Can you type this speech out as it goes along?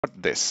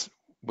this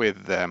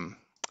with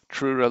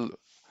trurl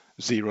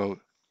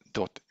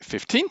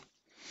 0.15.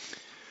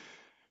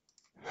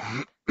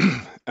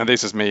 And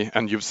this is me,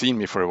 and you've seen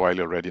me for a while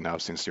already now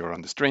since you're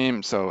on the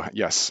stream. So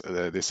yes,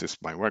 this is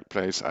my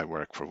workplace. I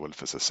work for Wolf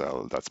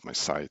SSL. That's my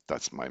site.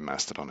 That's my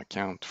Mastodon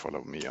account.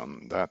 Follow me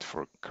on that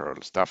for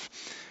curl stuff.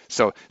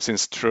 So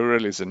since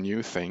trurl is a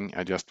new thing,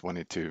 I just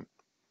wanted to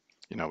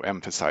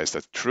emphasize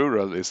that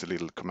trurl is a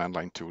little command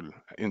line tool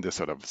in the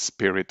sort of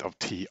spirit of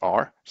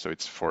TR. So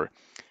it's for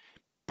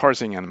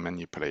parsing and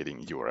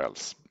manipulating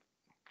URLs,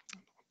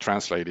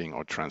 translating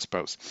or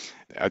transpose.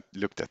 I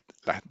looked at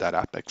that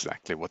up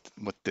exactly what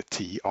the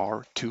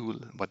TR tool,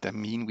 what they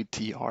mean with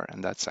TR,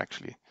 and that's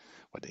actually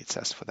what it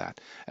says for that.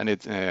 And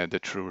the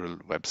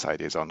trurl website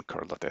is on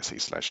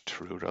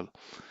curl.se/trurl.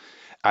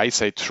 I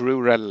say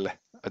trurl.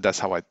 That's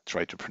how I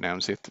try to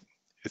pronounce it.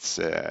 It's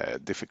a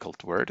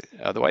difficult word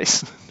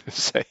otherwise to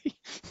say.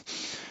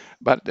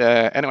 But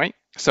anyway,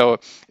 so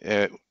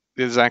it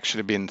has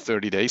actually been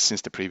 30 days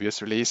since the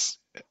previous release.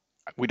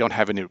 We don't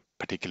have any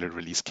particular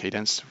release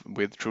cadence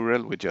with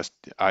trurl.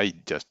 I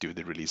just do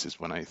the releases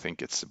when I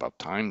think it's about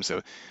time.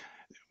 So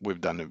we've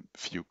done a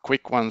few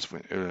quick ones,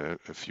 a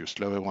few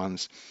slower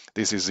ones.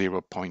 This is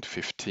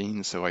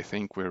 0.15, so I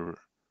think we're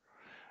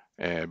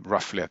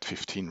roughly at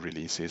 15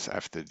 releases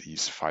after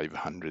these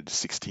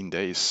 516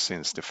 days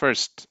since the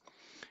first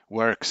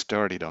work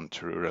started on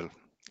trurl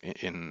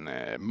in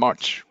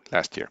March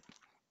last year.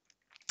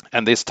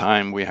 And this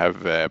time we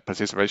have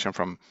participation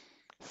from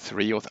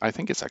three, or I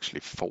think it's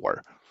actually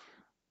four,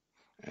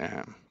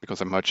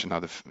 because I merged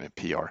another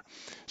PR.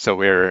 So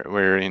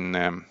we're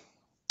in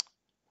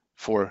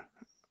 4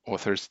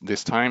 authors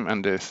this time,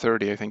 and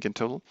 30, I think, in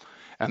total.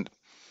 And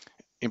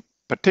in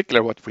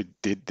particular, what we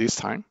did this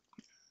time,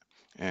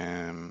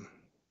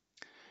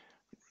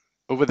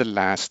 over the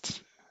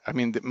last,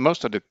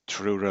 most of the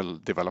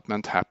trurl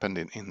development happened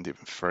in the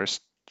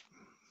first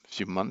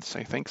few months,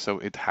 I think. So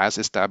it has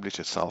established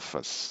itself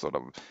as sort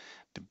of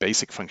the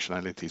basic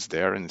functionalities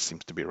there, and it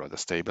seems to be rather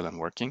stable and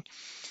working.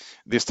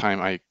 This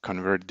time I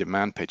converted the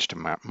man page to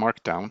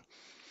Markdown,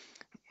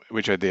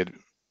 which I did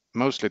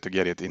mostly to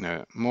get it in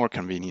a more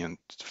convenient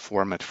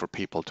format for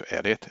people to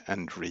edit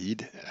and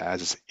read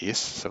as is.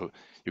 So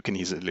you can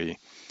easily,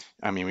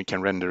 we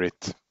can render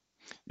it,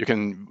 you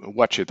can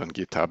watch it on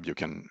GitHub, you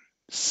can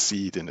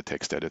see it in the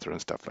text editor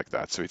and stuff like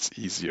that. So it's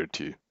easier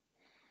to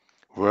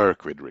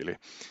work with, really.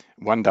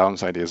 One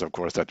downside is, of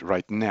course, that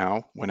right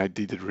now, when I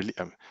did it really,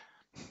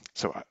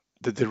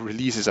 the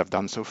releases I've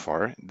done so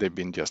far, they've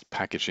been just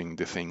packaging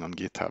the thing on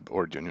GitHub,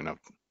 or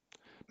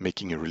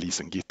making a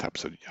release on GitHub.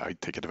 So I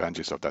take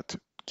advantage of that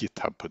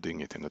GitHub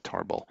putting it in a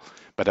tarball.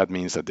 But that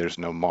means that there's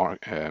no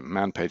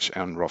man page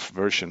and rough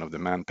version of the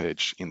man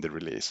page in the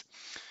release.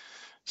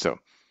 So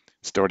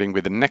starting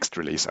with the next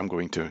release, I'm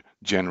going to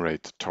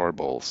generate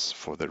tarballs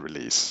for the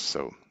release.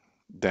 So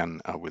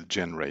then I will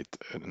generate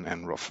an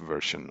nrough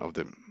version of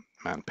the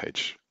man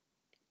page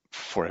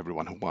for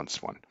everyone who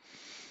wants one.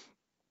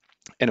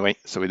 Anyway,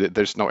 so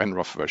there's no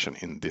nrough version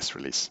in this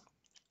release.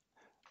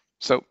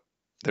 So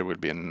there will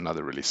be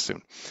another release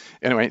soon.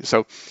 Anyway,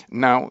 so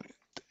now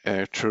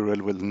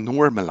trurl will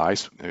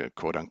normalize,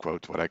 quote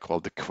unquote, what I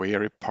call the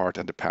query part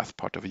and the path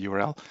part of a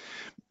URL.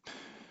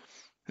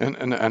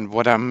 And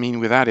what I mean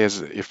with that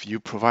is, if you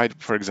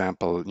provide, for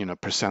example,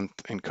 percent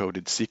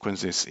encoded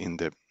sequences in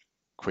the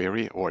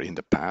query or in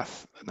the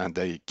path, and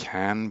they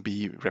can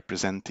be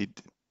represented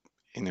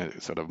in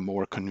a sort of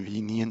more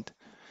convenient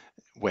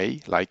way,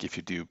 like if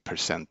you do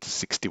percent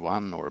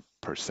 61 or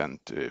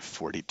percent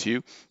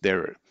 42,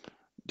 they're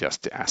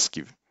just the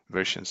ASCII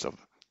versions of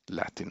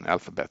Latin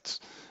alphabet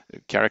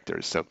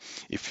characters. So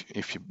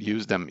if you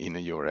use them in a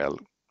URL,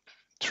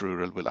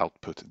 trurl will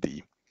output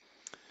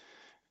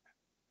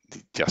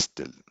just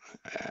the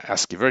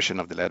ASCII version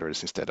of the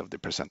letters instead of the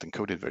percent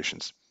encoded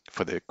versions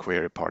for the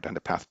query part and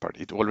the path part.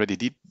 It already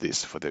did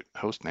this for the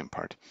hostname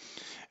part.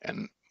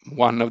 And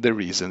one of the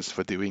reasons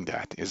for doing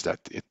that is that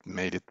it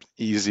made it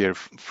easier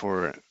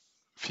for a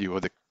few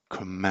of the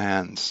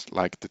commands,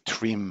 like the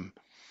trim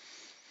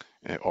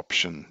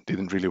option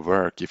didn't really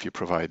work if you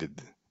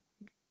provided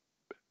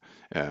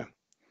the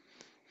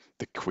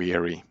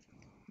query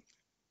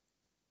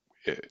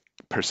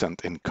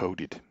percent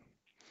encoded.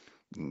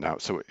 Now,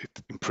 so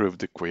it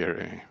improved the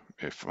query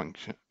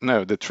function,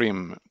 no, the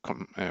trim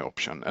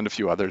option, and a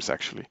few others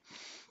actually.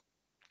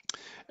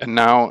 And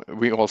now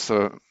we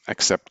also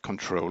accept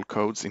control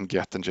codes in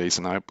GET and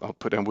JSON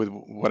output. And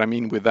what I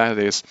mean with that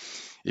is,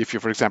 if you,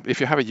 for example, if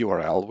you have a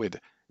URL with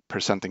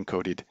percent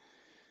encoded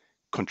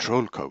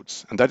control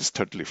codes, and that is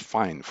totally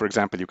fine. For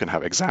example, you can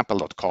have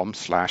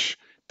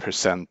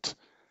example.com/percent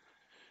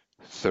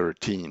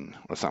 13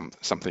 or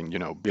something,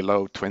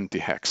 below 20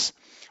 hex.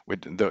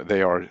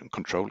 They are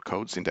control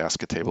codes in the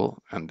ASCII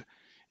table, and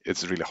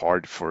it's really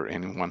hard for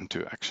anyone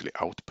to actually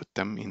output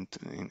them in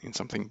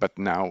something. But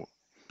now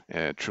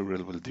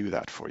trurl will do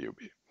that for you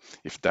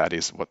if that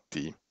is what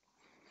the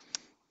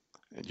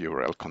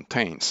URL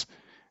contains.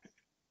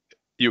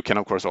 You can,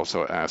 of course,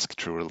 also ask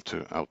trurl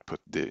to output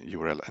the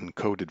URL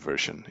encoded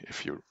version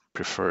if you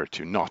prefer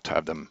to not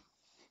have them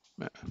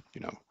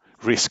you know,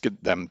 risk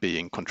them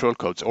being control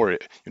codes, or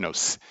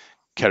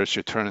carriage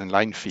return and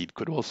line feed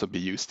could also be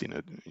used in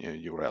a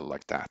URL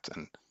like that,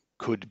 and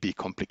could be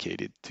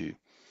complicated to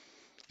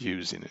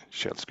use in a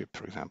shell script,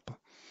 for example.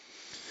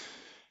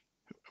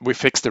 We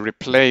fixed the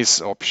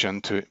replace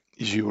option to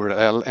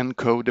URL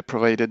encode the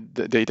provided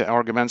data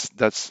arguments.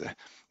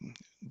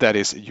 That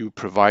is, you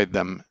provide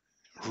them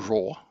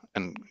raw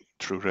and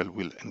trurl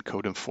will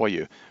encode them for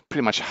you.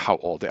 Pretty much how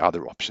all the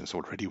other options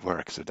already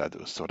work. So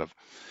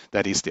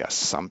that is the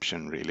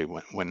assumption really.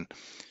 When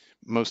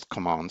most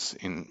commands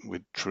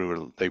with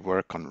trurl, they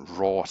work on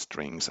raw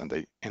strings and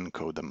they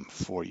encode them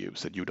for you,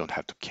 so you don't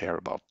have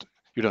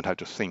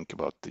to think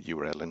about the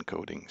URL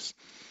encodings.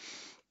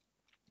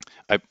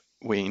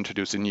 We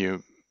introduced a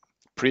new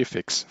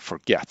prefix for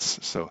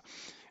gets. So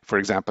for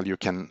example, you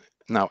can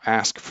now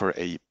ask for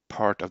a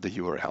part of the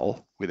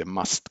URL with a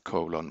must :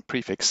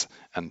 prefix,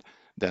 and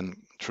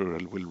then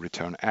trurl will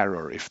return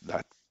error if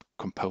that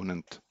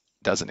component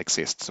doesn't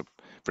exist. So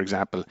for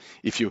example,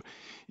 if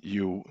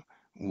you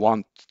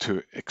want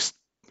to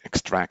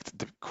extract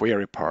the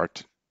query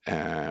part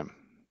and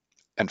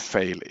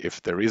fail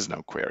if there is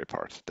no query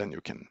part, then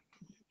you can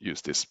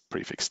use this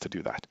prefix to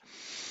do that.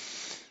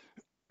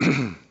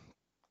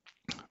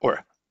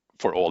 Or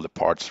for all the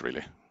parts,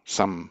 really.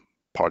 Some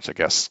parts, I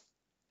guess,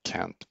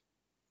 can't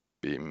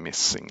be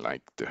missing,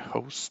 like the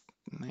host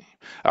name.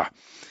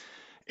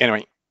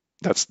 Anyway,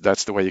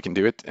 that's the way you can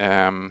do it.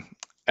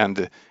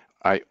 And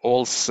I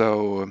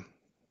also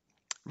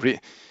we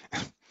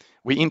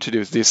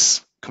introduced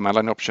this command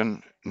line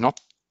option not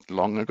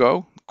long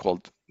ago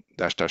called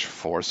 --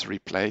 force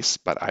replace,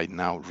 but I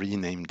now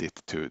renamed it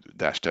to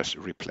 --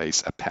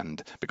 replace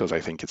append, because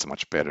I think it's a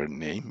much better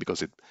name,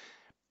 because it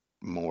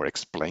more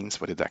explains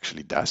what it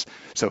actually does.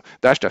 So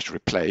 --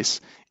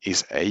 replace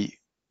is a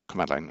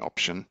command line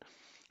option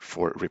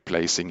for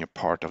replacing a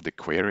part of the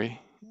query,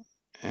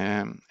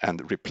 and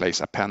replace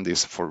append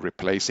is for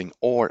replacing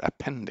or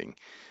appending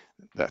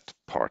that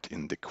part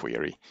in the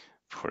query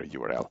for a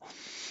URL.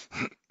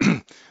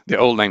 The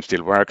old name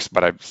still works,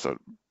 but I've sort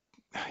of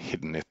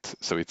hidden it,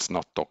 so it's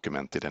not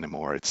documented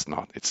anymore.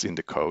 It's in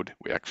the code.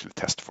 We actually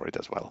test for it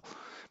as well.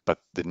 But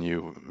the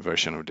new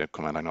version of the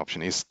command line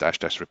option is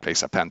 --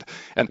 replace append.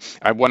 And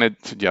I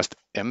wanted to just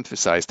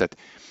emphasize that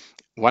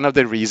one of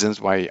the reasons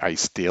why I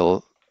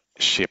still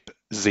ship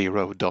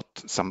 0.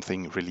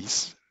 something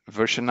release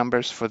version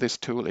numbers for this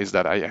tool is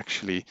that I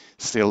actually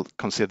still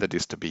consider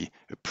this to be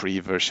a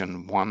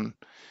pre-version 1.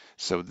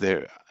 So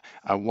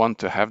I want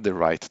to have the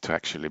right to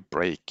actually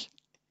break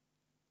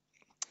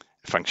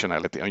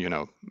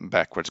functionality,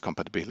 backwards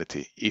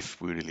compatibility if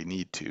we really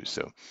need to.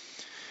 So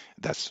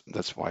that's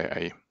why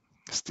I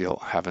still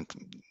haven't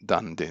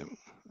done the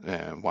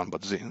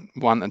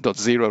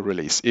 1.0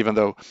 release, even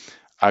though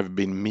I've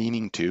been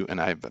meaning to, and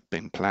I've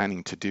been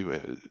planning to do a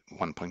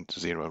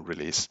 1.0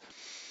 release.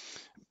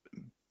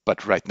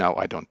 But right now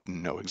I don't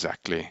know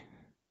exactly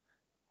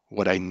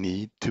what I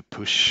need to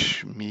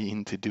push me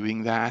into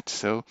doing that.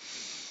 So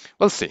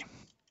we'll see.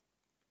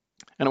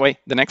 Anyway,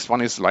 the next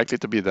one is likely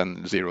to be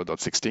then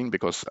 0.16,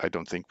 because I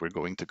don't think we're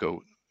going to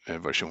go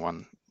version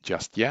 1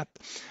 just yet.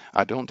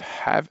 I don't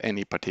have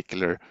any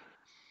particular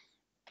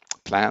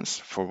plans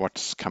for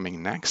what's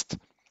coming next.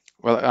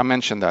 Well, I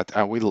mentioned that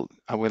I will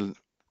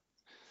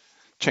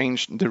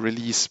change the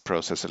release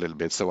process a little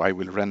bit. So I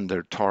will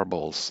render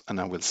tarballs and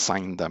I will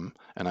sign them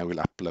and I will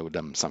upload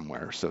them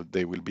somewhere. So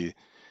they will be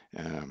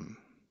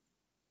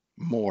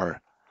more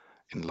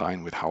in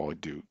line with how I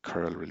do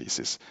curl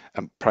releases,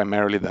 and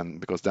primarily then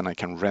because then I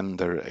can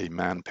render a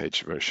man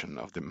page version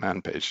of the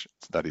man page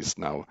that is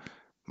now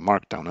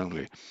markdown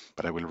only,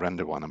 but I will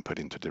render one and put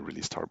into the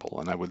release tarball,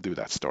 and I will do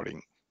that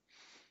starting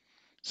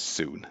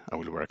soon. I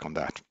will work on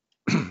that.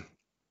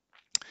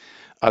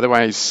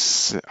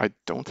 Otherwise, I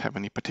don't have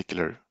any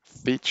particular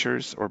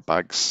features or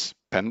bugs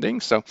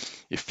pending. So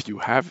if you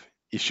have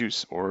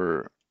issues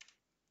or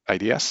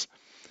ideas,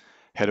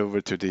 head over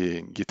to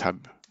the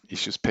GitHub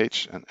issues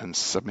page and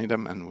submit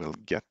them, and we'll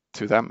get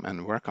to them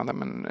and work on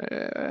them and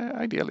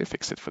ideally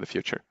fix it for the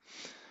future.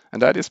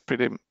 And that is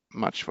pretty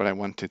much what I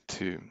wanted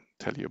to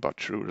tell you about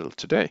trurl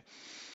today.